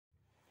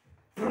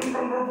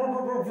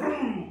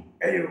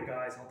Hey yo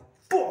guys, how the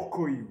fuck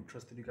are you?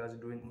 Trusted you guys are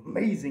doing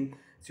amazing.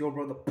 It's your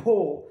brother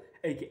Paul,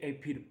 aka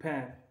Peter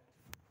Pan.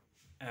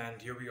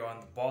 And here we are in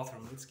the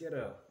bathroom. Let's get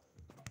a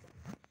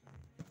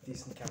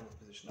decent camera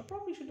position. I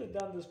probably should have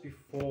done this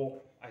before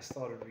I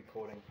started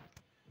recording.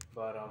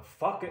 But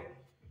fuck it.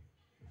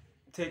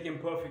 Take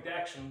imperfect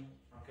action.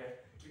 Okay?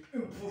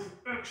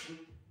 Imperfect action.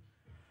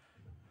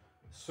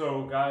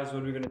 So guys,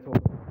 what we're gonna talk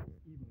about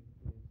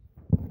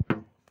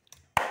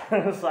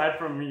aside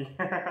from me.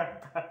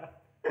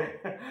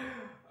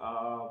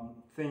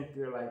 Think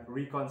like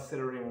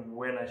reconsidering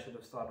when I should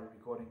have started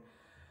recording.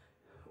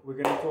 We're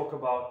going to talk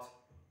about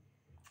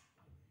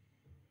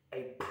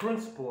a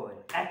principle, an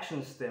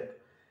action step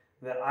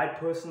that I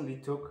personally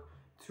took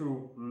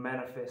to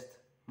manifest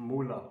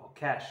moolah or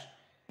cash.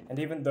 And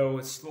even though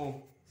it's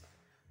still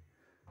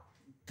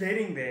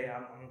getting there,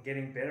 I'm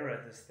getting better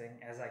at this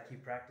thing as I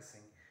keep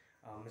practicing.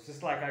 It's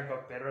just like I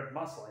got better at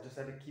muscle. I just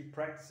had to keep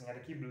practicing. I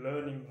had to keep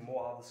learning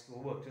more how the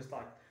skill works. Just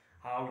like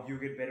how you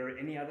get better at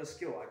any other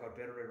skill. I got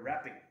better at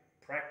rapping,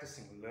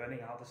 practicing, learning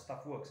how the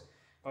stuff works.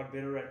 Got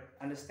better at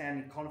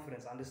understanding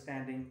confidence,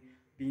 understanding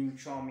being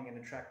charming and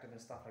attractive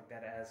and stuff like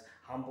that, as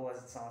humble as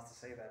it sounds to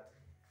say that.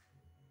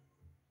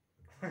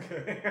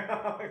 Okay.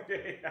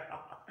 Okay.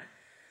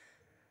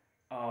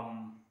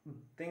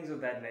 Things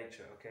of that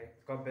nature, okay?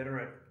 Got better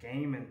at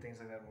game and things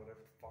like that, whatever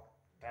the fuck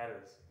that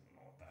is. I don't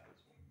know what that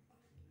is.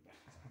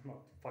 I'm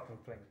not fucking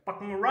playing.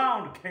 Fucking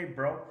around, okay,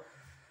 bro?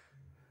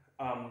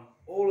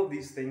 All of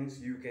these things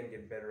you can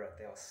get better at.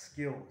 They are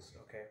skills,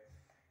 okay?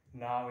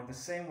 Now, in the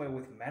same way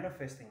with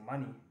manifesting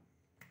money,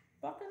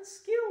 fucking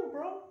skill,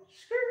 bro.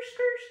 Skirt.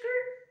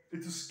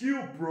 It's a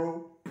skill,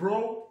 bro.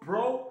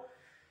 Bro.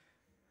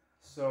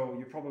 So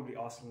you're probably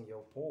asking,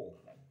 yo,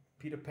 Paul, like,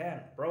 Peter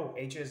Pan, bro,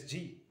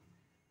 HSG.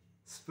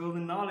 Spill the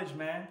knowledge,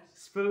 man.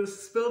 Spill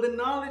the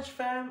knowledge,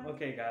 fam.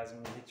 Okay, guys,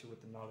 I'm gonna hit you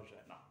with the knowledge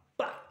right now.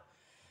 Bah!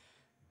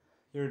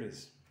 Here it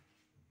is.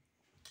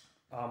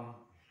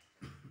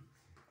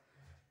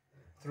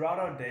 Throughout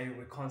our day,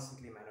 we're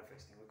constantly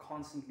manifesting. We're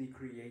constantly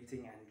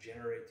creating and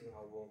generating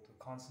our world.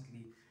 We're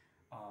constantly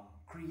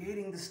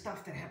creating the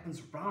stuff that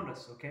happens around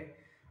us, okay?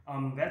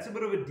 That's a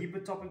bit of a deeper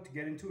topic to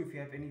get into. If you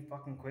have any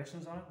fucking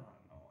questions on it,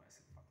 no, I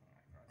said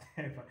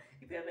fucking like right.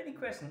 If you have any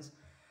questions,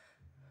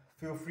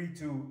 feel free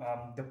to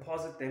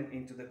deposit them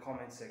into the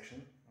comment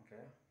section,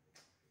 okay?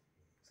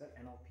 Is that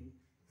NLP?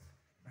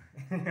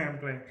 I'm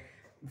playing.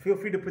 Feel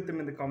free to put them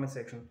in the comment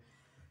section.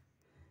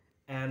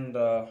 And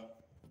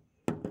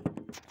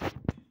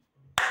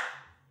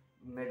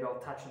maybe I'll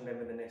touch on them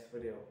in the next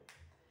video.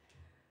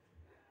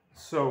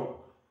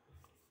 So,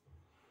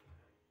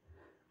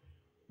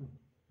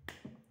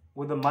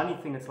 with the money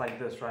thing, it's like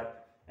this, right?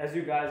 As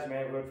you guys may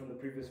have heard from the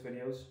previous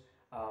videos,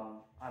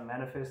 I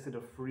manifested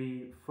a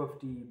free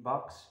 $50,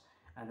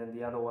 and then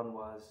the other one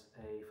was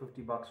a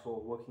 $50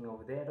 for working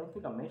over there. I don't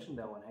think I mentioned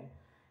that one, eh?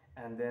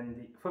 And then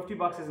the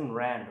 $50 isn't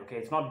rand, okay?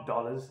 It's not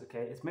dollars,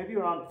 okay? It's maybe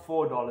around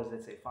 $4,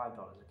 let's say $5,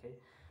 okay?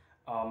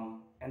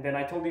 And then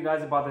I told you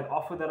guys about that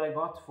offer that I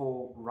got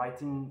for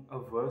writing a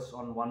verse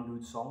on one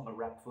dude's song, a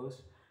rap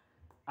verse.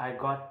 I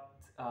got,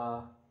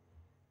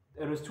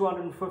 it was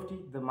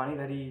 $250, the money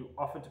that he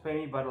offered to pay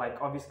me, but like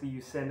obviously you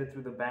send it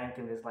through the bank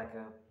and there's like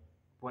a,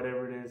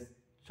 whatever it is,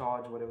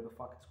 charge, whatever the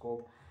fuck it's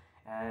called.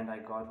 And I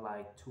got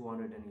like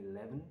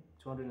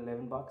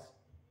 211 bucks.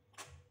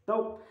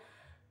 Dope.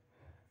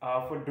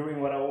 For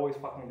doing what I always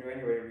fucking do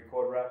anyway,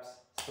 record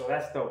raps. So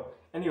that's dope.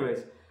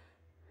 Anyways,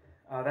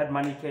 that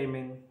money came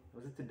in,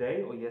 was it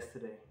today or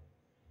yesterday?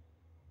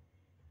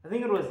 I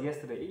think it was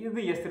yesterday, either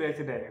yesterday or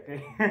today,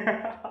 okay?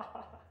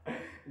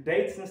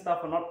 Dates and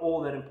stuff are not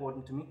all that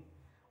important to me.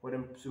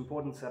 What's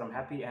important is that I'm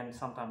happy, and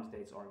sometimes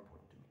dates are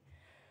important to me.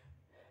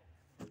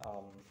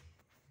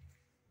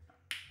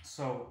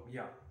 So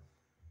yeah,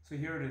 so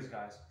here it is,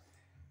 guys.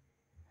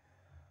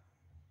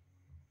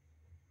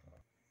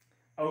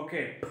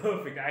 Okay,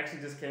 perfect. I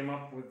actually just came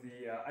up with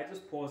the, I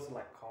just paused to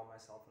like calm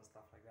myself and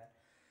stuff like that.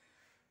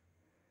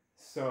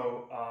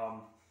 So,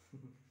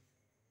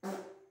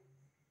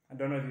 I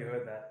don't know if you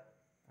heard that.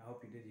 I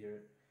hope you did hear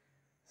it.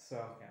 So,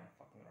 okay, I'm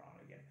fucking around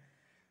again.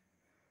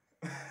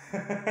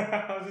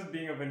 I was just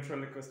being a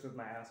ventriloquist with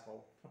my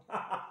asshole.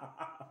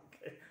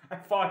 Okay, I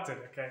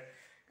farted, okay?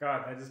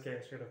 God, I just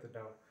came straight off the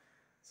dome.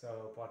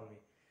 So, pardon me.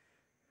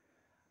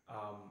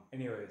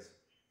 Anyways.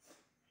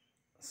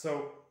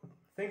 So,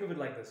 think of it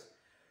like this.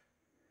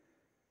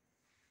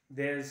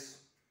 There's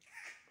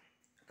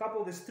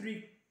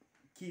three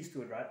keys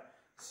to it, right?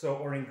 So,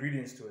 or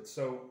ingredients to it.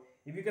 So,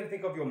 if you can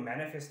think of your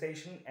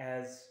manifestation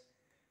as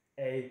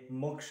a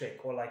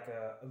milkshake or like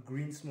a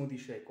green smoothie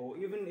shake, or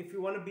even if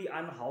you want to be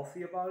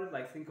unhealthy about it,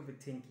 like think of a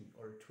Tinky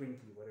or a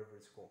Twinkie, whatever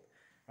it's called,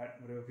 right?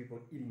 Whatever people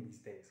are eating these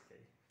days, okay?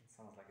 It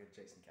sounds like a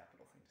Jason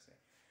Capital thing to say.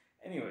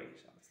 Anyway,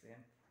 Shabbos,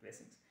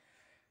 blessings.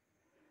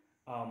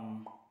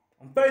 I'm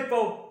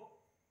faithful!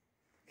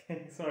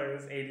 Okay, sorry,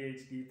 this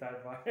ADHD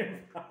type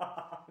vibe.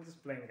 I'm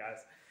just playing,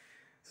 guys.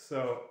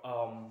 So,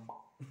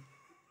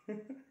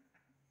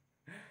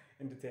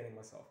 entertaining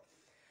myself.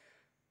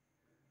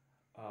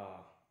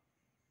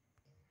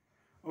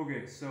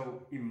 Okay,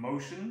 so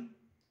emotion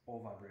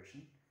or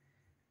vibration,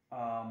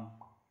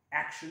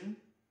 action,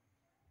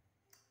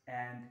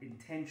 and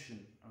intention.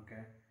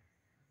 Okay,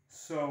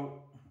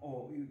 so,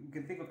 or you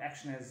can think of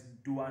action as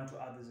do unto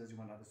others as you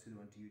want others to do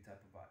unto you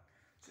type of vibe.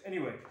 So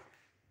anyway,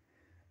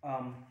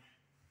 um,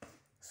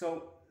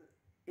 so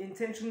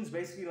intention is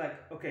basically like,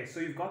 okay, so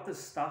you've got this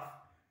stuff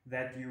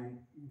that you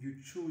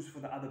choose for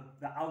the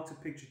outer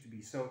picture to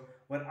be. So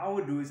what I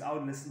would do is I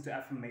would listen to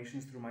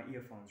affirmations through my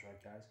earphones,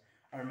 right, guys?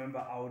 I remember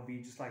I would be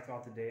just like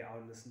throughout the day, I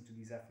would listen to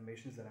these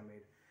affirmations that I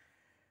made,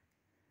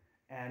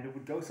 and it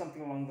would go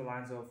something along the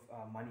lines of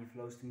money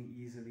flows to me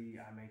easily,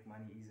 I make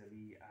money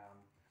easily,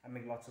 I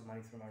make lots of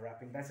money through my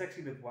rapping. That's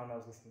actually the one I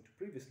was listening to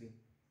previously.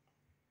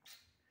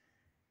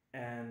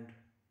 And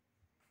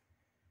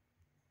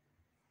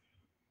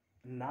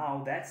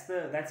now that's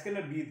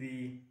gonna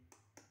be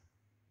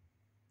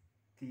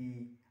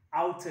the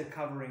outer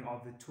covering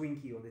of the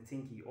Twinkie or the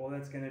Tinky, or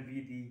that's gonna be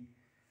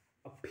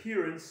the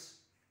appearance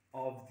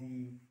of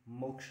the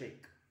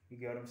milkshake. You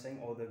get what I'm saying?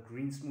 Or the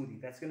green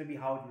smoothie. That's gonna be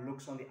how it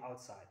looks on the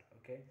outside.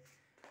 Okay.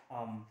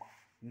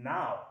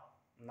 Now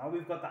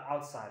we've got the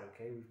outside.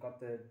 Okay, we've got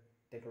the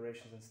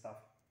decorations and stuff.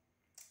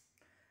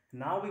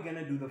 Now we're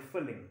gonna do the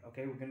filling.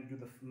 Okay, we're gonna do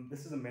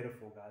this is a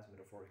metaphor, guys,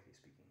 metaphorically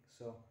speaking.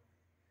 So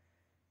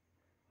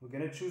we're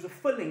gonna choose a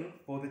filling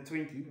for the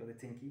Twinkie or the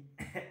Tinky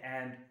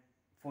and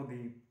for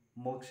the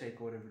milkshake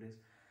or whatever it is.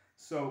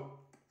 So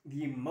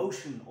the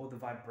emotion or the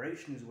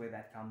vibration is where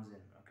that comes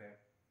in. Okay,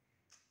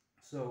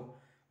 so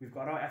we've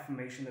got our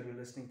affirmation that we're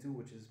listening to,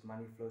 which is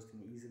money flows to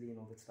me easily and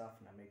all that stuff,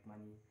 and I make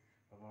money,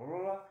 blah, blah, blah,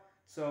 blah.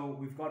 So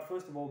we've got,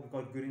 first of all, we've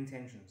got good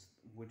intentions,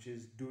 which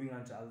is doing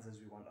unto others as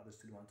we want others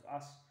to do unto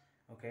us.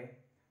 Okay,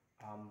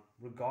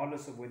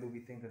 regardless of whether we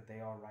think that they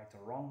are right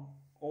or wrong,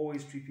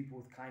 always treat people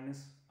with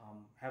kindness.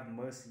 Have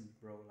mercy,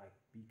 bro. Like,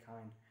 be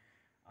kind,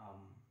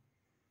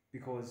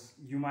 because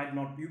you might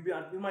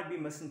be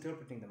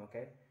misinterpreting them.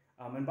 Okay,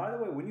 and by the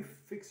way, when you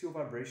fix your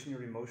vibration,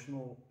 your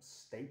emotional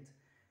state,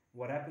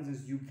 what happens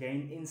is you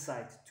gain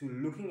insight to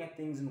looking at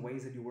things in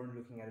ways that you weren't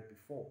looking at it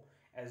before,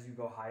 as you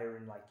go higher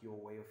in like your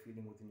way of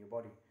feeling within your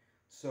body.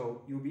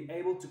 So you'll be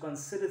able to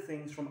consider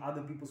things from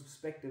other people's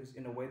perspectives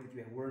in a way that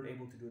you weren't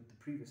able to do it the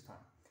previous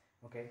time.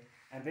 Okay,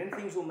 and then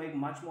things will make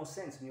much more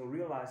sense, and you'll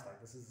realize, like,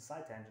 this is a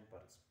side tangent,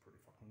 but it's pretty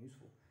fucking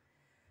useful.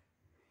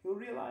 You'll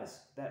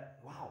realize that,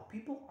 wow,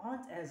 people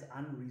aren't as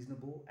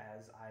unreasonable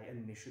as I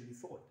initially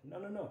thought.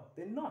 No,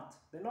 they're not.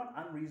 They're not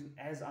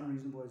as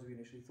unreasonable as we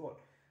initially thought.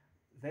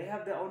 They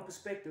have their own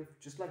perspective,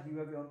 just like you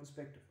have your own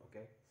perspective.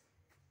 Okay,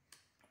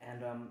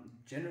 and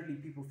generally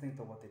people think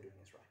that what they're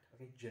doing is right.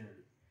 Okay,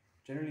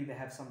 generally they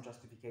have some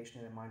justification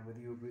in their mind, whether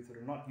you agree with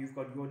it or not. You've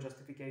got your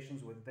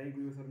justifications, whether they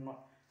agree with it or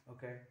not.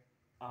 Okay,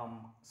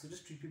 so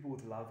just treat people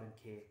with love and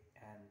care,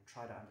 and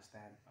try to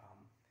understand,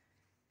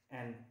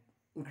 and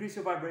increase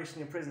your vibration,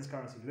 your presence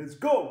currency. Let's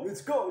go.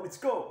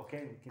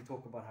 Okay, we can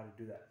talk about how to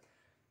do that.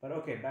 But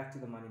okay, back to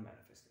the money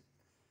manifesting.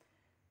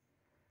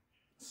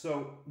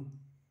 So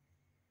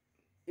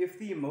if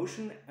the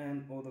emotion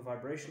or the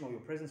vibration or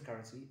your presence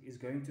currency is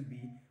going to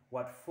be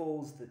what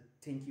fills the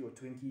Tinky or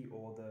Twinkie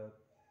or the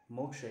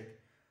milkshake,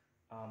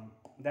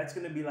 that's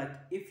going to be like,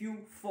 if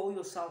you fill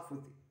yourself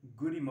with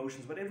good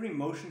emotions, whatever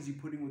emotions you're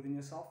putting within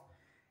yourself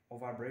or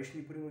vibration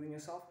you're putting within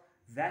yourself,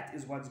 that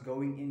is what's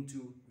going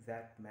into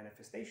that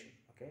manifestation.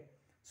 Okay,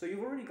 so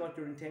you've already got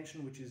your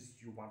intention, which is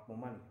you want more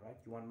money, right?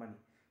 You want money.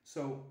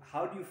 So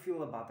how do you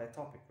feel about that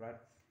topic, right?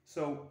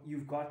 So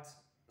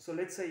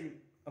let's say,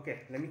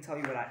 okay, let me tell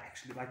you what I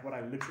actually, like what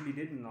I literally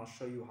did, and I'll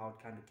show you how it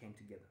kind of came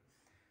together.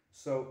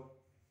 So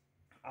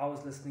I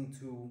was listening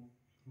to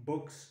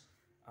books,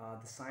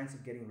 The Science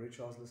of Getting Rich.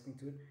 I was listening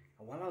to it,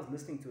 and while I was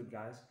listening to it,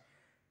 guys,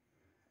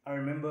 I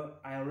remember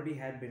I already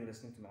had been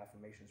listening to my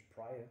affirmations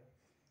prior.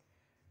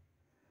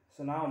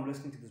 So now I'm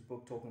listening to this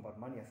book talking about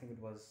money. I think it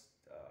was,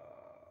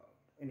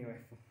 anyway,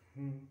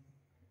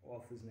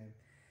 author's name.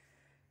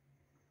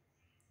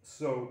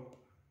 So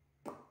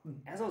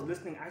as I was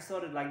listening, I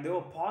started, like, there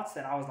were parts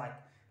that I was like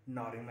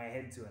nodding my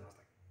head to, and I was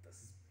like,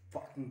 this is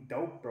fucking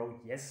dope, bro.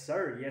 Yes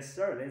sir,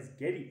 let's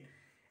get it.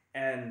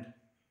 And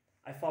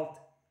I felt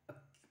a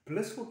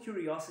blissful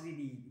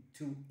curiosity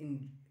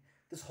in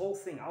this whole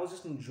thing. I was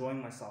just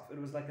enjoying myself. It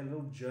was like a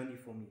little journey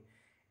for me,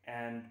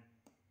 and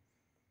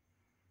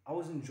I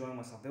was enjoying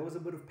myself. There was a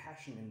bit of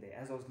passion in there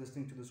as I was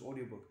listening to this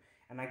audiobook,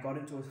 and I got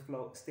into a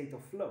state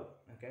of flow.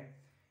 Okay,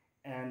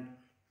 and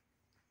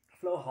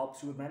flow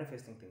helps you with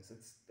manifesting things.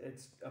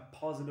 It's a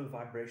positive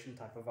vibration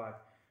type of vibe.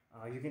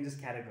 You can just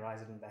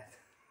categorize it in that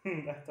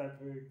that type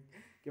of,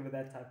 give it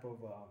that type of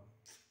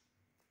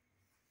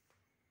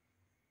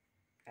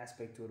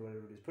aspect to it,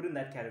 whatever it is. Put it in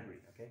that category.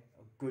 Okay,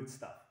 good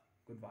stuff,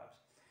 good vibes.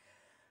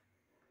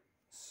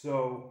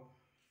 So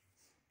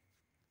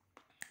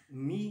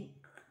me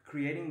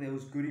creating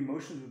those good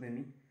emotions within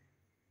me,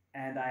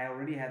 and I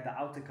already had the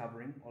outer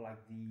covering, or like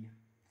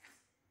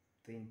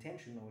the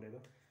intention or whatever.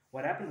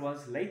 What happened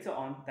was, later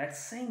on, that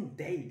same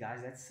day,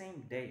 guys,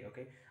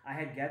 okay, I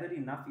had gathered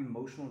enough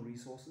emotional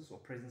resources or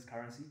presence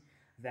currency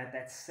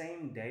that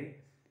same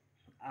day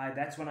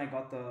that's when I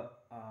got the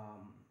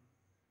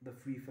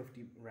free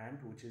 50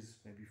 rand, which is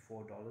maybe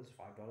 $4,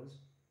 $5.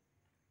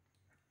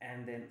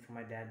 And then for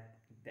my dad,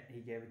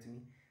 he gave it to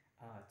me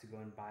to go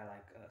and buy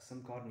like a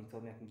SIM card, and he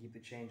told me I can keep the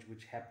change,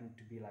 which happened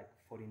to be like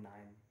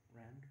 49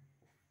 rand.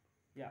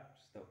 Yeah,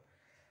 so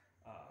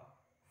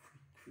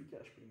free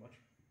cash pretty much.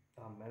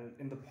 And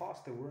in the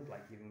past they weren't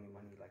like giving me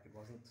money, like it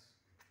wasn't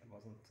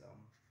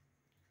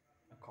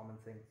a common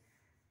thing.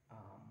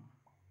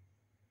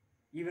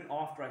 Even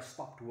after I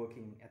stopped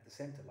working at the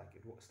center, like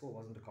it still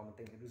wasn't a common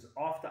thing. It was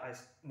after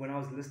when I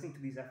was listening to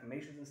these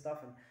affirmations and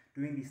stuff and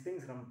doing these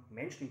things that I'm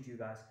mentioning to you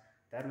guys,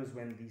 that was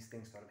when these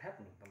things started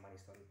happening. The money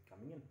started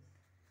coming in.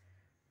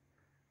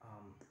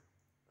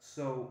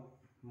 So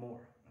more,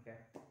 okay.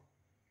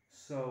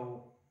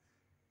 So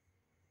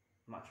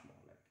much more,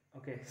 like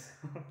okay.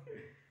 So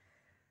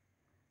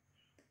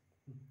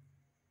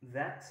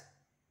that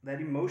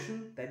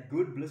emotion, that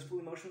good blissful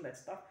emotion, that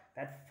stuff,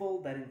 that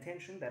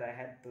intention that I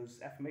had,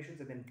 those affirmations,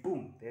 and then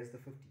boom, there's the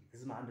 50.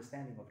 This is my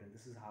understanding of it, and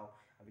this is how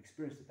I've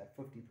experienced it. That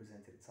 50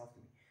 presented itself to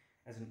me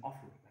as an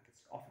offering, like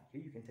it's offered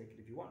here, you can take it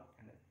if you want,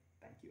 and then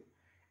thank you.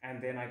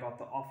 And then I got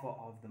the offer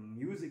of the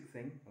music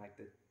thing, like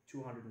the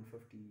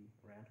 250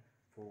 rand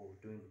for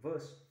doing the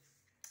verse,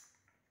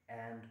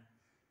 and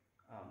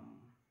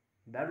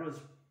that was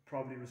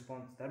probably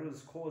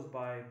caused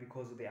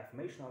because of the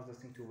affirmation I was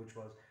listening to, which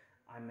was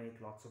I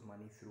make lots of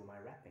money through my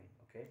rapping.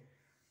 Okay,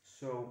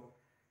 so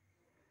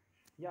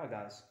yeah,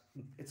 guys,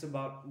 it's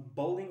about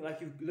building,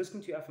 like you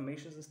listen to your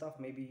affirmations and stuff,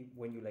 maybe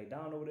when you lay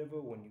down or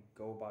whatever, when you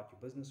go about your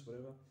business,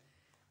 whatever.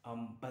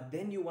 But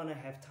then you want to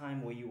have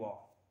time where you are,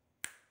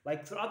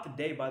 like throughout the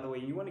day. By the way,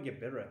 you want to get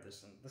better at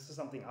this, and this is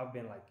something I've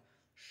been like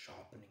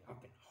sharpening.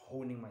 I've been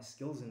honing my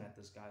skills in at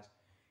this, guys.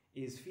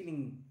 Is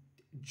feeling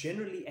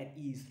generally at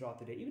ease throughout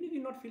the day, even if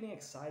you're not feeling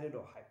excited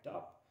or hyped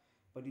up,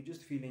 but you're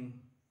just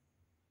feeling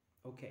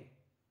okay.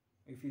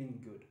 You're feeling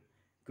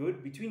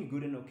good, between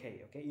good and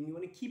okay, and you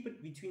want to keep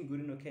it between good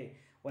and okay.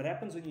 What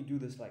happens when you do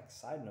this, like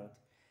side note,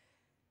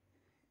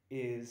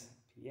 is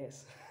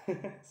PS.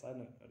 Side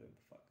note, what the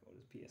fuck, what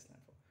does PS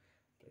stand for?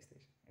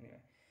 PlayStation.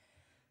 Anyway,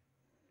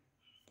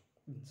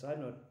 side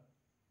note,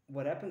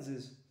 what happens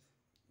is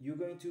you're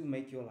going to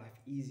make your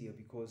life easier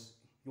because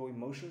your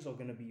emotions are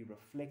going to be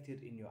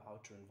reflected in your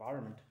outer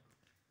environment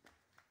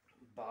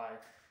by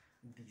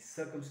the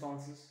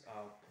circumstances,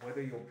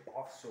 whether your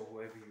boss or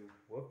whoever you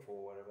work for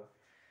or whatever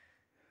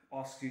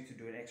asks you to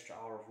do an extra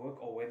hour of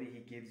work, or whether he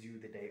gives you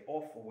the day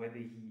off, or whether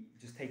he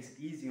just takes it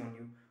easy on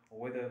you, or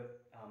whether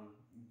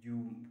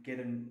you get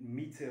to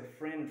meet a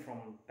friend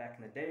from back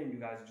in the day and you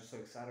guys are just so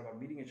excited about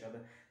meeting each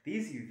other.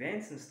 These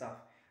events and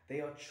stuff,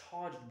 they are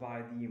charged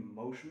by the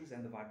emotions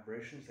and the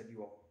vibrations that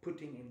you are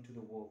putting into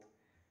the world,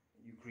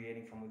 you're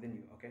creating from within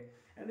you, okay?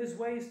 And there's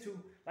ways to,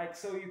 like,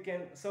 so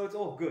it's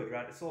all good,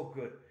 right? It's all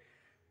good.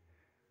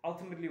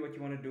 Ultimately, what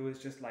you want to do is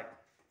just like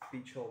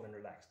be chilled and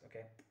relaxed,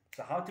 okay?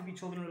 So how to be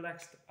chilled and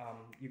relaxed?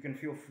 You can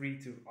feel free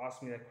to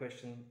ask me that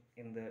question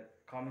in the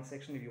comment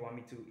section if you want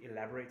me to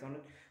elaborate on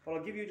it. But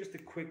I'll give you just a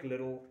quick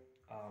little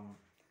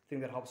thing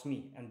that helps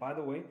me. And by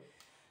the way,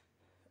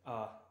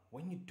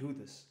 when you do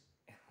this,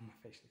 my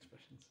facial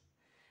expressions,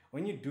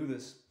 when you do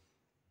this,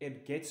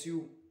 it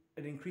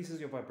increases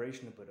your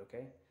vibration a bit,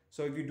 okay?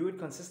 So if you do it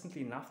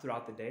consistently enough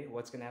throughout the day,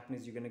 what's going to happen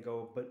is you're going to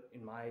go, but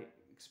in my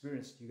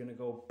experience, you're going to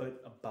go a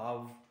bit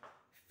above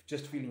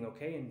just feeling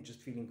okay and just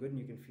feeling good, and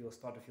you can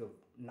start to feel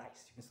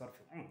nice. You can start to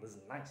feel, this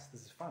is nice,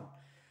 this is fun.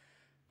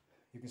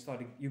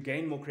 You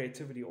gain more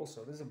creativity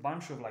also. There's a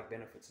bunch of like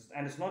benefits,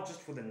 and it's not just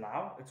for the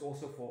now, it's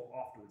also for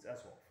afterwards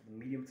as well, for the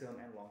medium term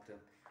and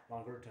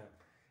longer term,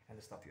 and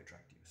the stuff you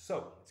attract to you.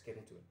 So let's get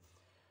into it.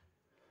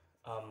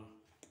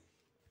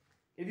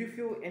 If you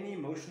feel any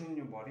emotion in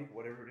your body,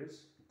 whatever it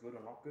is, good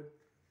or not good,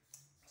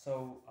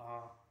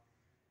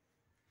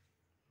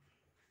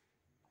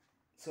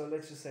 so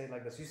let's just say it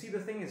like this. You see, the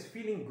thing is,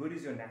 feeling good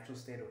is your natural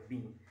state of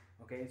being.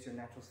 Okay, it's your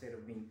natural state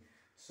of being.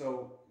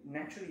 So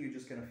naturally, you're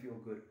just gonna feel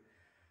good.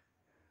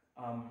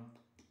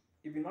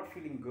 If you're not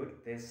feeling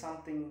good, there's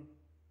something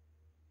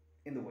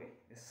in the way.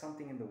 There's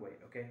something in the way.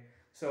 Okay.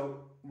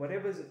 So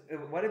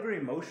whatever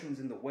emotion's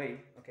in the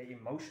way. Okay,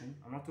 emotion.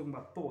 I'm not talking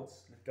about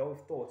thoughts. Let go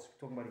of thoughts. We're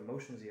talking about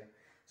emotions here.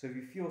 So if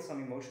you feel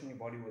some emotion in your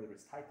body, whether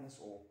it's tightness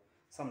or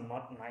some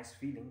not nice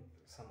feeling,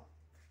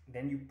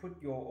 then you put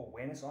your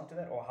awareness onto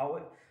that, or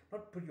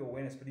not put your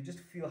awareness, but you just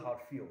feel how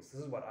it feels.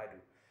 This is what I do.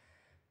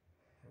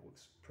 It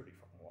works pretty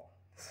fucking well.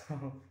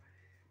 So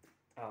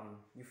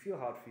you feel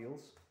how it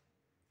feels,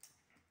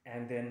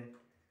 and then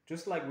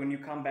just like when you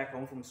come back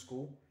home from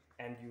school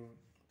and you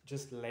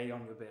just lay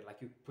on your bed,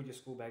 like you put your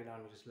school bag down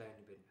and you just lay on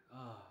your bed.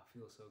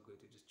 Feels so good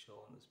to just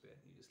chill on this bed.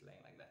 You're just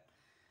laying like that.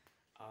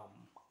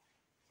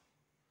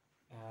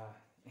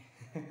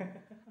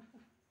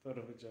 Thought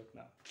of a joke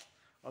now.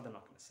 Oh, they're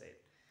not going to say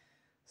it.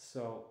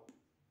 So,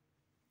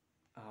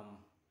 God,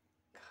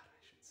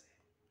 I should say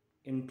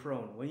it. In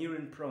prone. When you're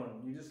in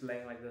prone, you're just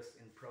laying like this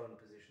in prone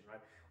position,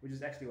 right? Which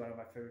is actually one of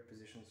my favorite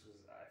positions,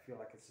 because I feel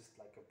like it's just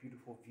like a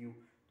beautiful view.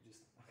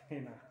 Just,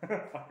 okay, now.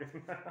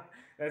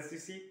 That's, you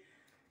see,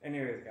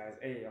 Anyways, guys,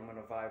 hey, I'm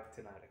gonna vibe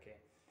tonight, okay?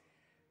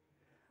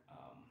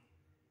 Um,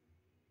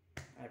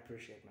 I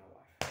appreciate my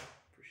wife.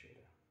 Appreciate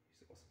her.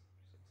 She's awesome.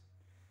 She's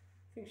awesome.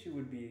 I think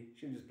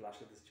she'll just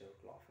blush at this joke,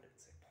 laugh at it, and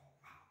say, Paul,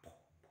 wow,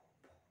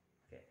 Paul.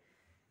 Okay.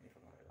 And if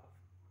I'm not, I love.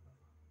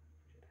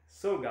 Appreciate it.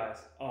 So,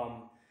 guys,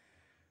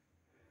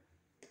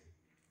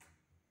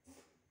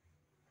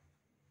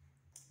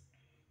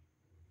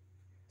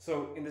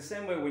 so in the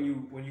same way,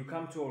 when you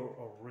come to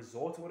a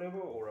resort or whatever,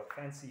 or a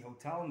fancy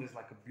hotel, and there's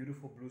like a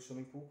beautiful blue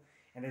swimming pool,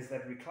 and there's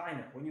that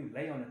recliner, when you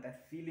lay on it,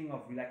 that feeling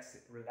of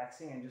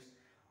relaxing and just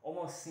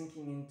almost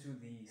sinking into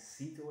the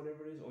seat or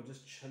whatever it is, or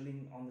just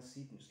chilling on the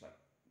seat and just like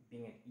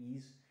being at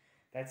ease.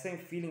 That same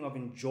feeling of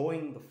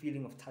enjoying the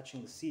feeling of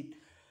touching the seat.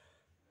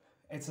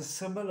 It's a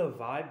similar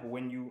vibe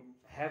when you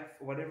have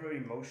whatever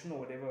emotion or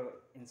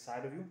whatever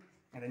inside of you,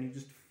 and then you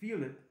just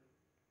feel it,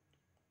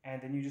 and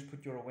then you just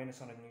put your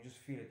awareness on it and you just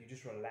feel it, you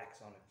just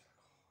relax on it.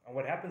 And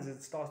what happens is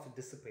it starts to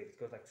dissipate. It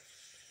goes like,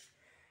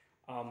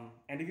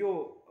 and if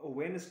your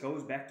awareness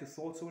goes back to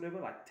thoughts or whatever,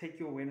 like take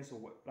your awareness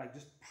away, like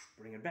just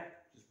bring it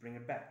back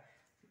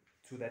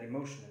to that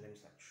emotion, and then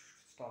it's like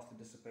it starts to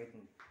dissipate.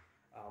 And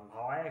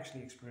how I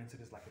actually experience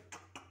it is like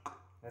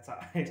that's how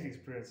I actually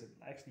experience it.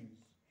 I actually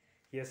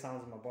hear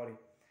sounds in my body.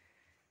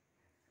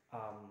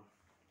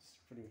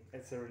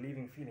 It's a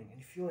relieving feeling,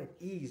 and you feel at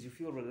ease, you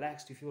feel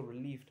relaxed, you feel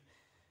relieved.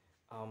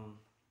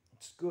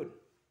 It's good.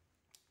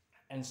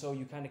 And so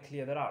you kind of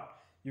clear that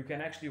out. You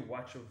can actually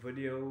watch a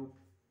video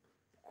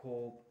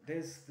called,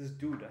 there's this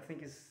dude, I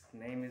think his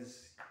name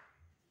is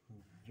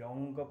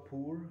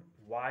Yongapur,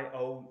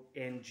 Yongapur.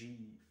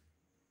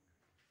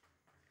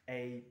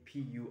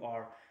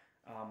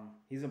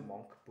 He's a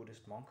monk,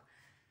 Buddhist monk.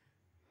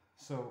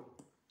 So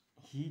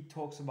he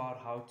talks about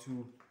how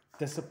to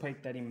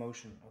dissipate that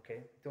emotion,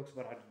 okay? He talks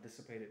about how to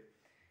dissipate it.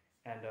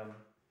 And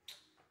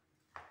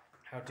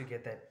how to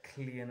get that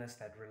clearness,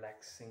 that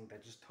relaxing,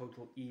 that just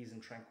total ease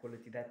and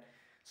tranquility, that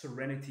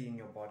serenity in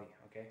your body,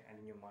 okay, and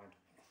in your mind.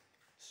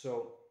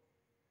 So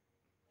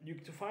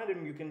to find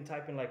him, you can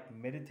type in like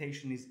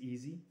meditation is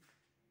easy,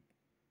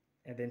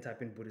 and then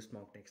type in Buddhist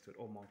monk next to it,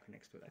 or monk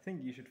next to it. I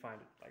think you should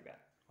find it like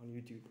that on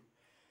YouTube.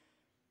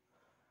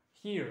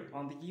 Here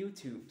on the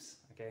YouTubes,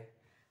 okay.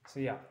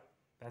 So yeah,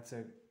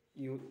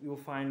 you'll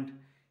find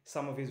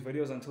some of his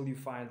videos until you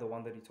find the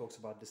one that he talks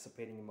about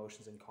dissipating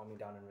emotions and calming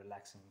down and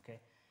relaxing, okay.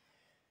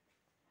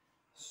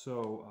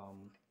 So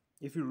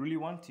if you really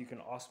want, you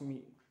can ask me,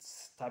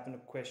 type in a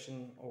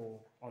question or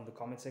on the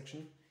comment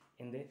section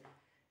in there,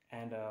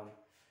 and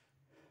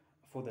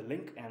for the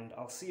link, and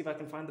I'll see if I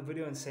can find the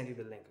video and send you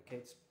the link, okay?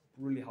 It's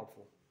really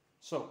helpful.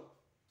 So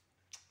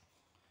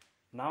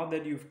now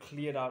that you've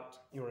cleared out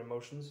your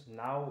emotions,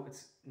 now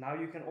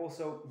you can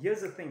also,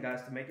 here's the thing,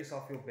 guys, to make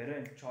yourself feel better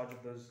in charge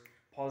of those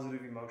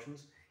positive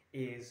emotions,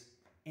 is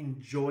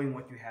enjoying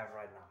what you have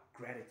right now.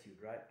 Gratitude,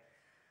 right?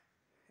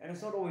 And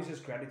it's not always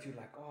just gratitude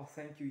like, oh,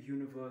 thank you,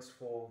 universe,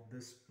 for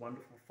this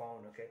wonderful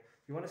phone, okay?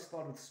 You want to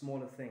start with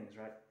smaller things,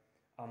 right?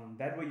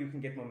 That way you can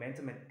get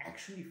momentum and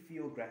actually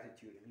feel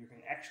gratitude, and you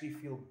can actually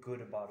feel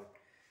good about it.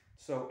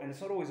 So, and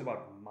it's not always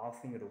about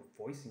mouthing it or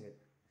voicing it,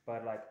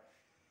 but like,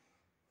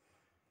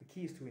 the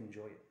key is to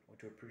enjoy it or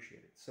to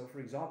appreciate it. So for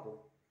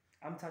example,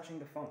 I'm touching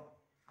the phone.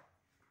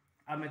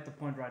 I'm at the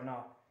point right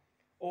now,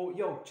 oh,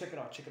 yo, check it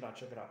out.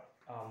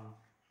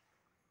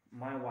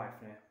 My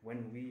wife,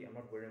 I'm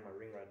not wearing my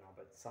ring right now,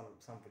 but some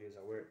videos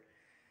I wear it.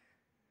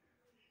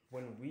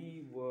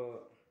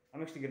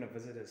 I'm actually gonna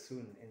visit her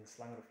soon in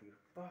Slangerview.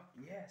 Fuck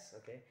yes,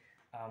 okay.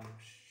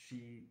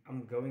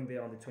 I'm going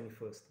there on the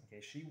 21st.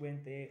 Okay, she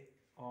went there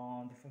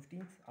on the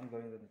 15th. I'm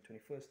going there on the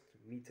 21st to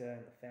meet her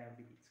and the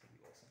family. It's gonna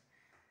be awesome.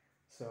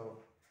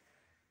 So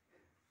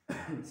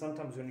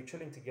sometimes when we're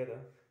chilling together,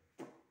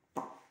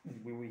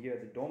 we were here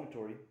at the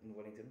dormitory in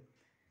Wellington,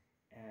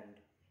 and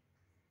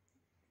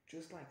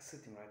just like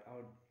sitting, right, I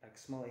would like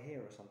smell a hair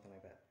or something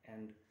like that,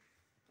 and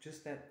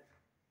just that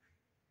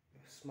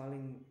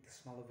smelling the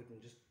smell of it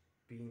and just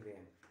being there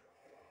and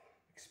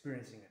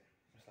experiencing it,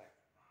 it's like,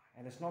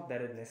 and it's not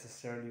that it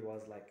necessarily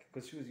was like,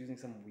 because she was using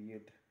some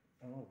weird,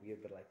 I don't know,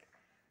 weird, but like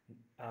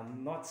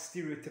not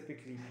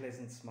stereotypically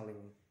pleasant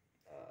smelling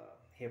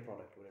hair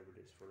product, whatever it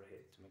is, for her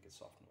hair to make it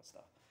soft and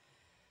stuff.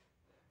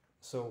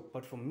 So,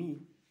 but for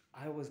me,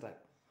 I was like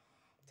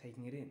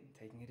taking it in.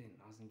 I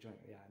was enjoying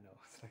it. Yeah, I know.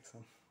 It's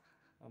like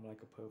I'm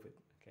like a pervert.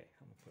 Okay,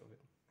 I'm a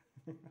pervert.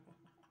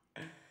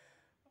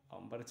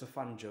 But it's a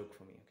fun joke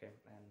for me. Okay,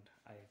 and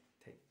I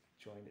take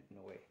joy in it in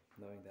a way,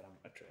 knowing that an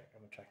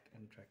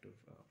attractive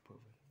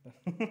pervert.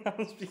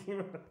 I'm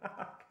speaking.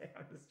 Okay,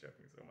 I'm just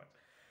joking so much.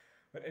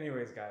 But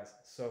anyways, guys,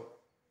 so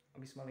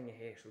I'll be smelling her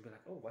hair. She'll be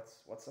like, "Oh,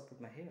 what's up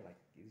with my hair? Like,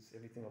 is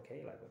everything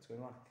okay? Like, what's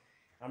going on?"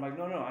 I'm like,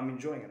 no, I'm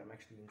enjoying it. I'm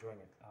actually enjoying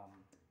it.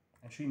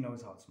 And she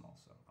knows how it smells,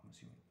 so I'm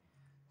assuming.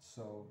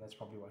 So that's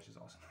probably why she's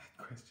asking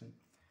that question.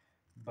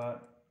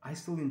 But I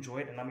still enjoy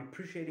it, and I'm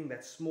appreciating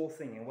that small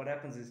thing. And what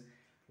happens is,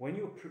 when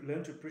you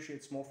learn to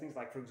appreciate small things,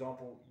 like for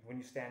example, when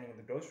you're standing in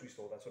the grocery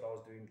store, that's what I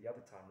was doing the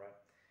other time, right?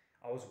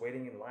 I was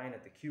waiting in line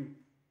at the queue,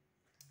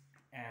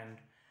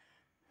 and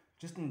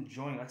just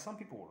enjoying. Like some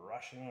people were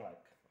rushing,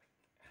 like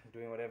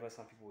doing whatever.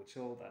 Some people were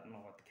chilled. I don't know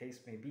what the case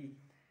may be,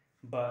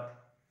 but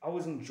I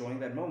was enjoying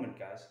that moment,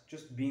 guys.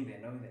 Just being there,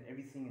 knowing that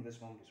everything in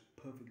this moment is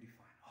perfectly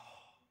fine.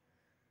 Oh,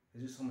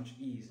 there's just so much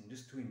ease, and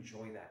just to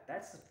enjoy that.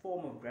 That's a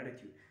form of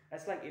gratitude.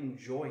 That's like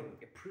enjoying,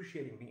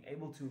 appreciating, being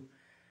able to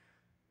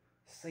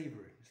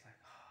savor it. It's like,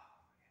 oh,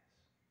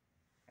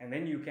 yes. And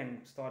then you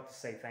can start to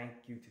say thank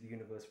you to the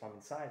universe from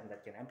inside, and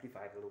that can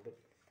amplify it a little bit.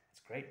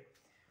 It's great.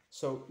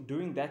 So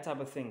doing that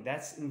type of thing,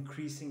 that's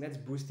increasing, that's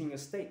boosting your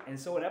state. And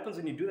so what happens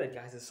when you do that,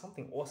 guys, is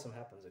something awesome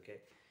happens,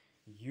 okay?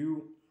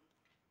 You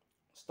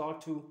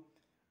start to,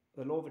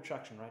 the law of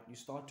attraction, right? You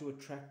start to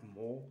attract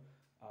more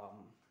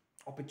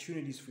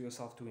opportunities for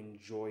yourself to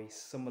enjoy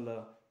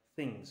similar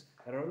things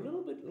that are a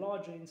little bit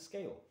larger in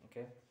scale,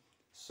 okay?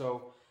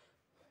 So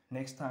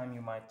next time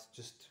you might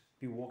just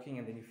be walking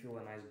and then you feel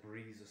a nice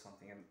breeze or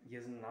something, and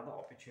here's another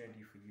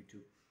opportunity for you to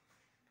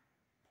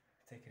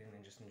take it in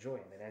and just enjoy.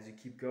 And then as you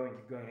keep going,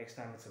 next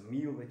time it's a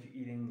meal that you're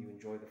eating, you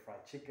enjoy the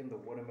fried chicken, the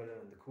watermelon,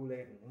 and the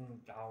Kool-Aid,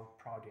 and how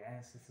proud your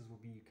ancestors will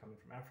be coming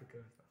from Africa.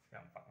 Yeah,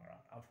 I'm fucking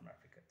around. I'm from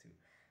Africa too.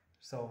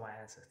 So my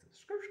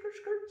ancestors,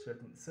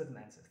 certain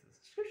ancestors,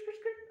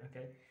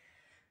 okay,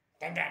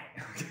 gang gang.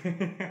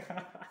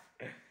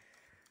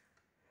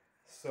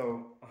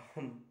 So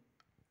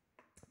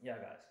yeah,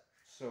 guys.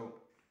 So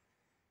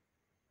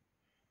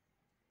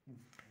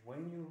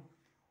when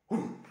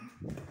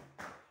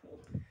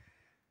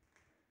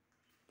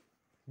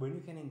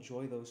you can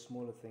enjoy those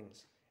smaller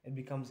things, it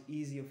becomes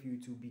easier for you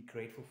to be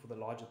grateful for the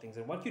larger things.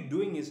 And what you're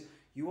doing is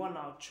you are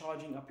now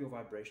charging up your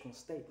vibrational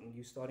state, and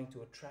you're starting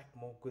to attract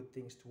more good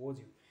things towards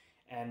you.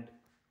 And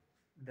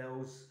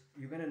those,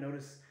 you're going to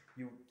notice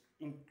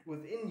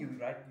within you,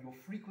 right, your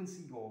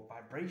frequency, your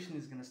vibration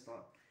is going to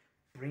start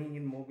bringing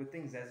in more good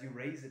things as you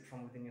raise it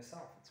from within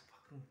yourself. It's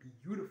fucking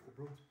beautiful,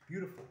 bro. It's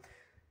beautiful.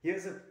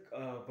 Here's a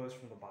verse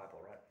from the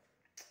Bible, right?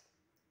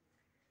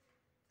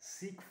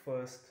 Seek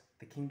first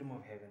the kingdom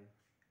of heaven,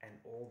 and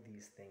all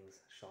these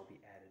things shall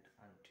be added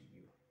unto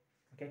you.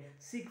 Okay?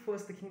 Seek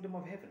first the kingdom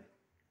of heaven.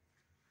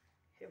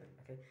 Heaven,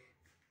 okay?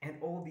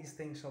 And all these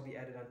things shall be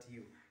added unto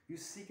you. You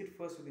seek it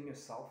first within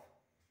yourself,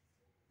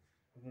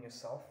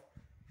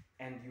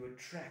 and you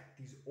attract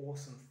these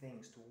awesome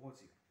things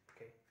towards you.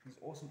 Okay?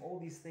 All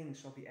these things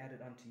shall be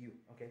added unto you.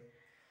 Okay?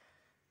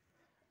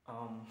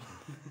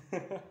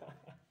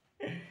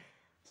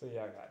 So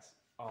yeah, guys.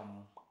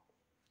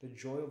 The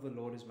joy of the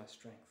Lord is my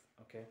strength.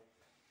 Okay?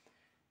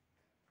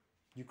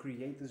 You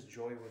create this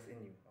joy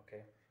within you,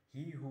 okay?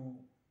 He who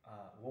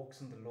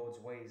walks in the Lord's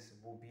ways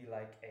will be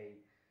like a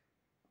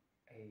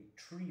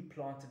tree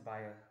planted by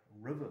a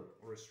river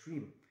or a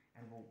stream,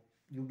 and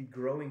you'll be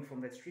growing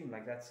from that stream.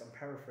 Like I'm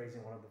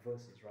paraphrasing one of the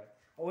verses, right?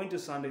 I went to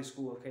Sunday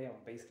school, okay?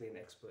 I'm basically an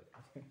expert.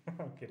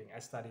 I'm kidding. I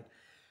studied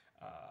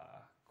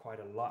quite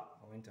a lot.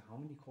 I went to, how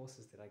many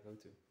courses did I go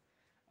to?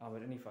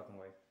 But any fucking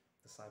way,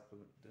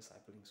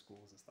 discipling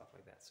schools and stuff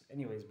like that. So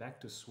anyways, back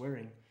to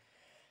swearing.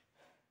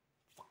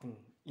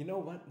 You know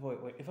what?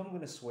 Wait. If I'm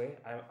gonna swear,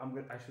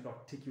 I should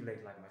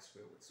articulate like my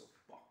swear words. So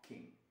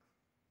fucking.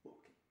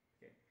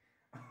 Okay.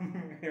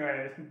 Anyway,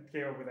 I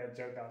came up with that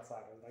joke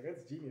outside. I was like,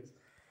 that's genius.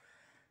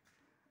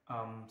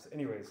 So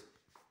anyways,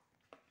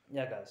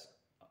 yeah, guys.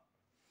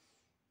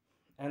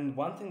 And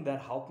one thing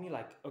that helped me,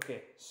 like,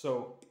 okay,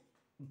 so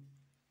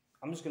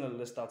I'm just gonna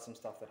list out some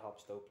stuff that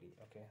helps dopely.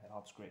 Okay, that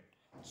helps great.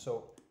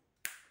 So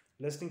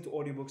listening to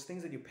audiobooks,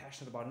 things that you're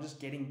passionate about, and just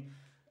getting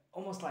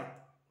almost like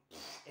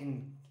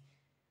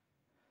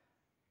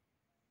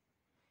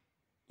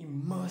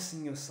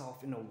immersing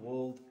yourself in a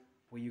world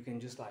where you can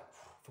just like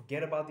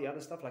forget about the other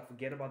stuff, like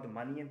forget about the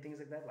money and things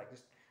like that, like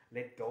just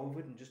let go of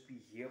it and just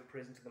be here,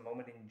 present to the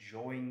moment,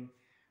 enjoying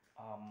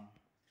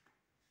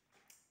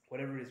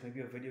whatever it is,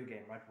 maybe a video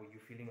game, right, where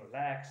you're feeling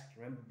relaxed.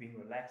 Remember, being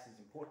relaxed is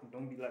important.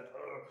 Don't be like,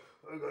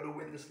 oh, I gotta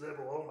win this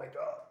level, oh my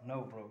god.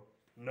 No, bro.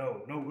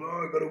 No,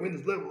 oh, I gotta win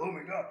this level, oh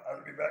my god,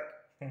 I'll be back.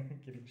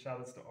 Kidding,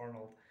 shoutouts to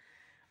Arnold.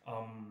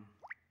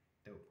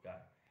 Dope guy.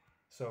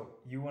 So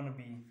you want to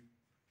be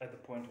at the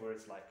point where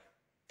it's like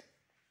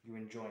you're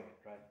enjoying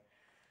it, right?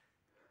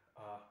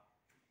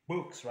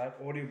 Books, right?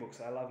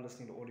 Audiobooks. I love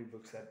listening to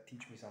audiobooks that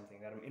teach me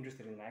something that I'm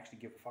interested in and actually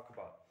give a fuck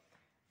about.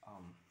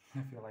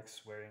 I feel like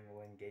swearing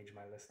will engage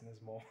my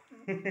listeners more.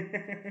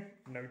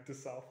 Note to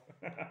self.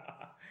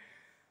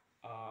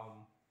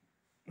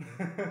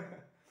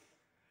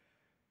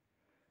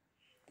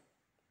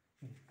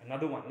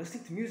 Another one,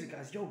 listening to music,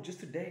 guys. Yo, just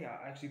today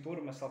I actually thought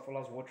of myself while I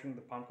was watering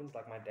the pumpkins.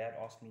 Like my dad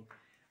asked me,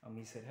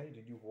 he said, hey,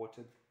 did you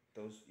water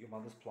your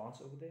mother's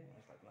plants over there? I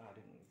was like, no, I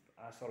didn't.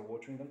 I started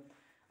watering them.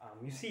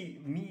 You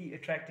see me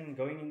attracting,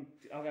 going in.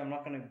 Okay, I'm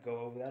not going to go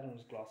over that and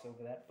just gloss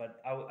over that,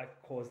 but I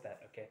caused that,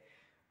 okay?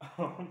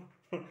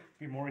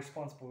 Be more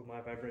responsible with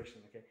my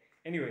vibration, okay?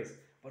 Anyways,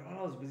 but while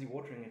I was busy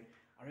watering it,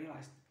 I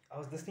realized I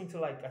was listening to,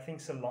 like, I think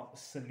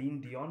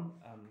Celine Dion,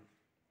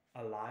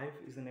 Alive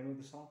is the name of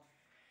the song.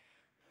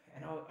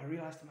 And I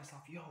realized to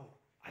myself, yo,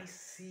 I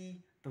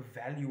see the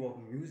value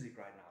of music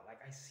right now.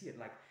 Like, I see it.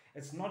 Like,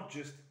 it's not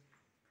just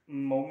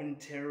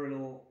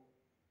momentarily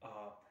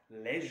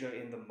leisure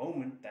in the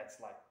moment that's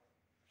like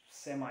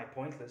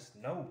semi-pointless.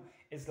 No,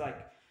 it's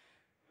like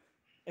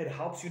it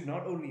helps you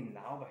not only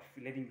now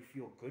by letting you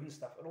feel good and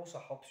stuff, it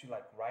also helps you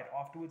like right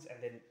afterwards,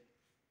 and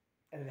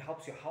it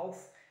helps your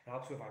health, it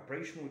helps your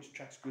vibration, which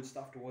attracts good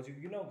stuff towards you.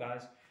 You know,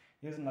 guys,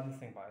 here's another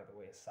thing, by the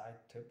way, a side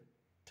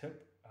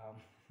tip.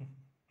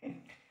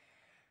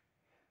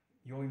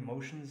 Your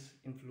emotions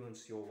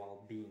influence your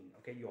well-being,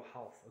 okay, your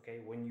health,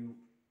 okay. When you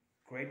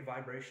great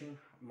vibration,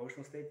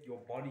 emotional state, your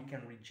body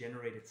can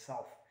regenerate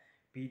itself,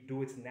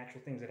 do its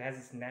natural things. It has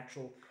its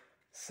natural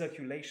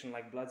circulation,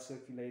 like blood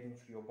circulating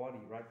through your body,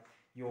 right?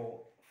 You're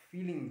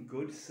feeling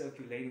good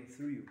circulating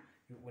through you.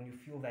 When you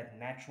feel that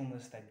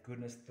naturalness, that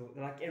goodness,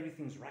 like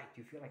everything's right,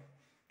 you feel like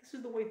this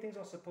is the way things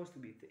are supposed to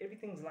be.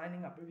 Everything's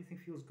lining up, everything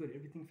feels good,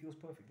 everything feels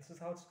perfect. This is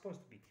how it's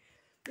supposed to be.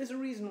 There's a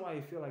reason why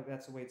you feel like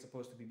that's the way it's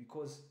supposed to be,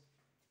 because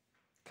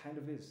kind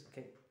of is,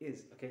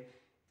 okay?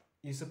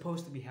 You're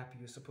supposed to be happy,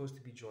 you're supposed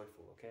to be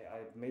joyful, okay?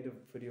 I made a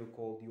video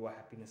called You Are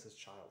Happiness's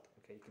Child,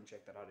 okay? You can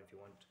check that out if you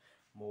want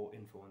more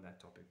info on that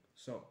topic.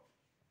 So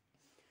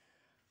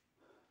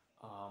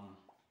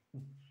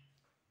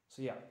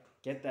yeah,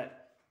 get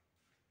that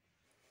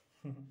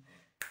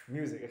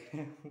music,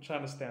 okay? I'm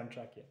trying to stay on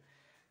track here.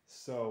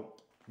 So,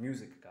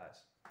 music, guys.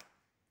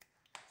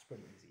 It's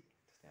pretty easy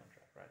to stay on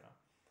track right now.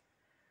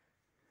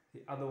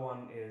 The other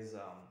one is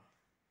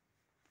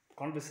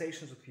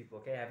conversations with people,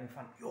 okay? Having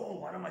fun.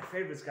 One of my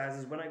favorites, guys,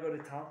 is when I go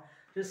to town,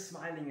 just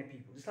smiling at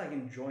people, just like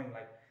enjoying,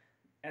 like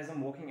as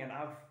I'm walking, and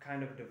I've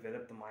kind of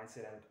developed the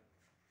mindset,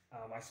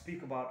 and I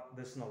speak about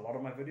this in a lot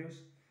of my videos,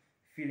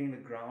 feeling the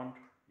ground,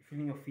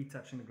 feeling your feet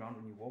touching the ground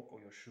when you walk, or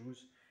your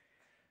shoes,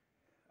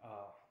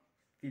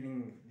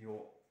 feeling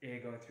your air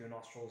going through your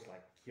nostrils,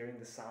 like hearing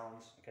the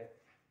sounds, okay?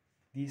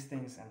 These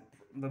things,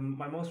 and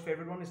my most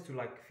favorite one is to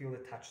like feel the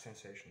touch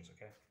sensations,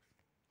 okay?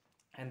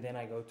 And then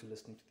I go to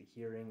listening to the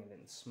hearing, and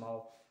then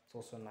smell, it's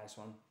also a nice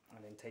one,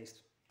 and then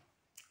taste,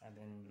 and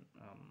then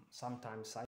sometimes sight.